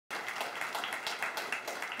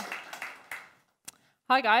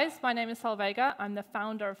Hi guys, my name is Salvega. I'm the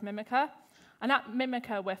founder of Mimica. And at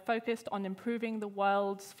Mimica, we're focused on improving the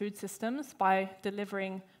world's food systems by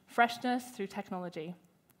delivering freshness through technology.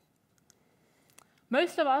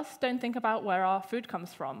 Most of us don't think about where our food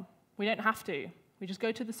comes from. We don't have to. We just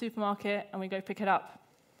go to the supermarket and we go pick it up.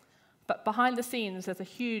 But behind the scenes, there's a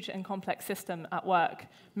huge and complex system at work,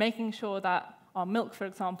 making sure that our milk, for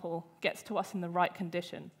example, gets to us in the right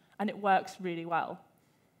condition, and it works really well.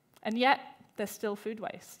 And yet, there's still food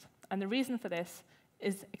waste. And the reason for this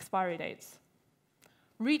is expiry dates.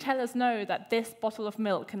 Retailers know that this bottle of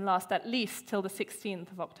milk can last at least till the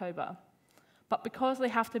 16th of October. But because they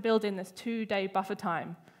have to build in this 2-day buffer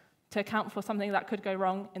time to account for something that could go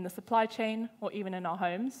wrong in the supply chain or even in our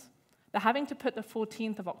homes, they're having to put the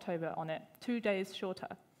 14th of October on it, 2 days shorter.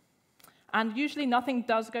 And usually nothing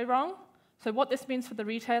does go wrong. So what this means for the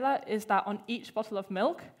retailer is that on each bottle of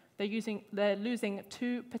milk, they're losing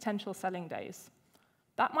 2 potential selling days.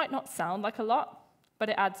 That might not sound like a lot, but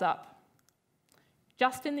it adds up.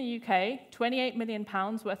 Just in the UK, £28 million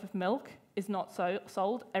worth of milk is not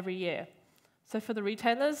sold every year. So for the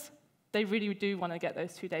retailers, they really do want to get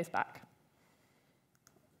those 2 days back.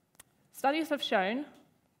 Studies have shown,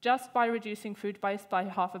 just by reducing food waste by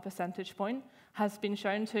half a percentage point, has been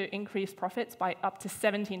shown to increase profits by up to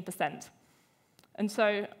 17%. And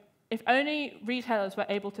so if only retailers were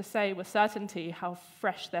able to say with certainty how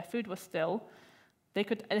fresh their food was still, they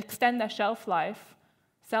could extend their shelf life,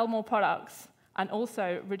 sell more products, and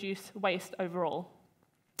also reduce waste overall.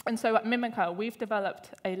 And so at Mimica, we've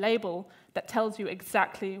developed a label that tells you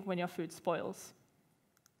exactly when your food spoils.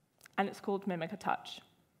 And it's called Mimica Touch.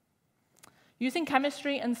 Using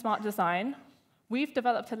chemistry and smart design, we've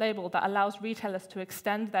developed a label that allows retailers to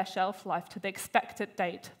extend their shelf life to the expected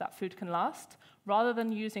date that food can last, rather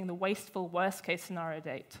than using the wasteful worst-case scenario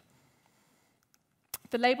date.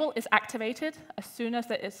 The label is activated as soon as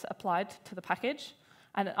it is applied to the package,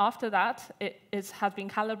 and after that, it has been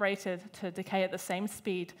calibrated to decay at the same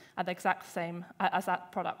speed at the exact same as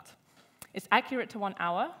that product. It's accurate to 1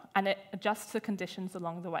 hour, and it adjusts the conditions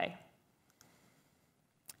along the way.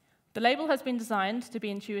 The label has been designed to be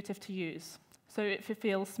intuitive to use. So if it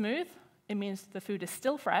feels smooth, it means the food is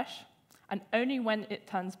still fresh, and only when it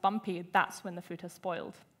turns bumpy, that's when the food has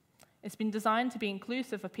spoiled. It's been designed to be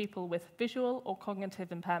inclusive of people with visual or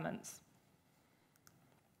cognitive impairments.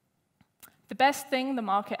 The best thing the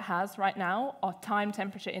market has right now are time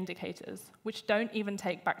temperature indicators, which don't even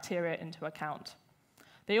take bacteria into account.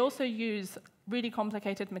 They also use really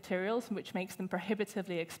complicated materials, which makes them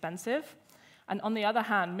prohibitively expensive. And on the other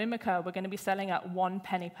hand, Mimica, we're going to be selling at 1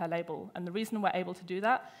 penny per label. And the reason we're able to do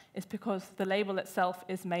that is because the label itself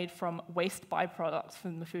is made from waste byproducts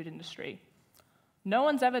from the food industry. No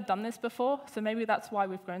one's ever done this before, so maybe that's why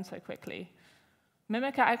we've grown so quickly.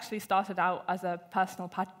 Mimica actually started out as a personal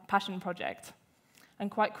passion project. And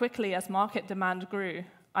quite quickly, as market demand grew,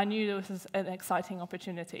 I knew this was an exciting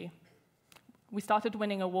opportunity. We started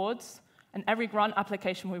winning awards, and every grant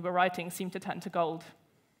application we were writing seemed to turn to gold.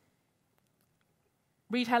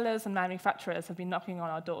 Retailers and manufacturers have been knocking on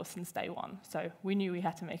our doors since day one, so we knew we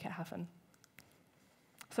had to make it happen.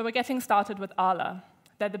 So we're getting started with Arla.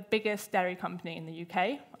 They're the biggest dairy company in the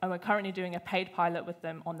UK, and we're currently doing a paid pilot with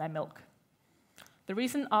them on their milk. The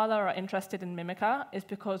reason Arla are interested in Mimica is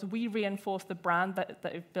because we reinforce the brand that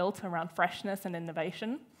we've built around freshness and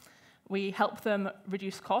innovation. We help them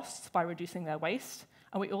reduce costs by reducing their waste,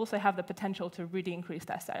 and we also have the potential to really increase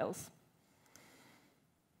their sales.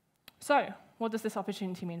 So, what does this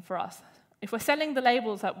opportunity mean for us? If we're selling the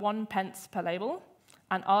labels at 1 pence per label,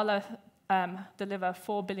 and Arla deliver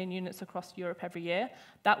 4 billion units across Europe every year,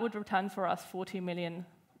 that would return for us £40 million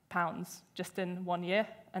just in 1 year,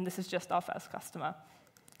 and this is just our first customer.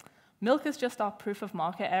 Milk is just our proof of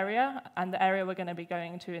market area, and the area we're going to be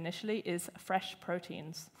going to initially is fresh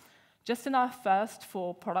proteins. Just in our first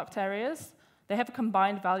 4 product areas, they have a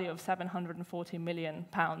combined value of £740 million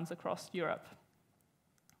across Europe.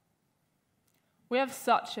 We have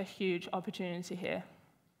such a huge opportunity here.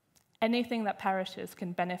 Anything that perishes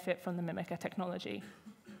can benefit from the Mimica technology.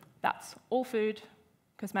 That's all food,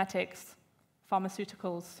 cosmetics,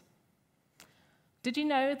 pharmaceuticals. Did you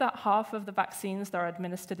know that half of the vaccines that are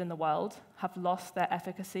administered in the world have lost their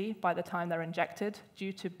efficacy by the time they're injected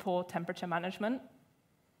due to poor temperature management?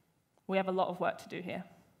 We have a lot of work to do here.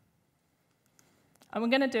 And we're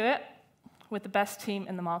going to do it with the best team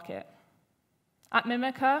in the market. At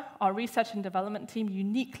Mimica, our research and development team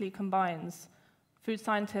uniquely combines food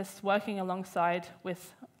scientists working alongside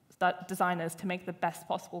with designers to make the best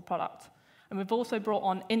possible product. And we've also brought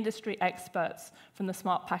on industry experts from the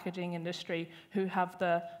smart packaging industry who have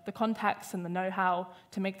the contacts and the know-how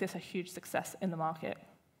to make this a huge success in the market.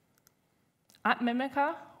 At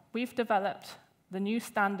Mimica, we've developed the new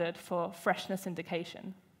standard for freshness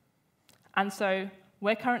indication. And so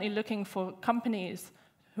we're currently looking for companies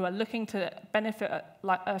who are looking to benefit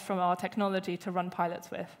from our technology to run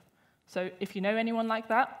pilots with. So if you know anyone like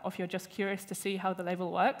that, or if you're just curious to see how the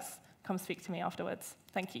label works, come speak to me afterwards.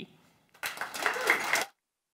 Thank you.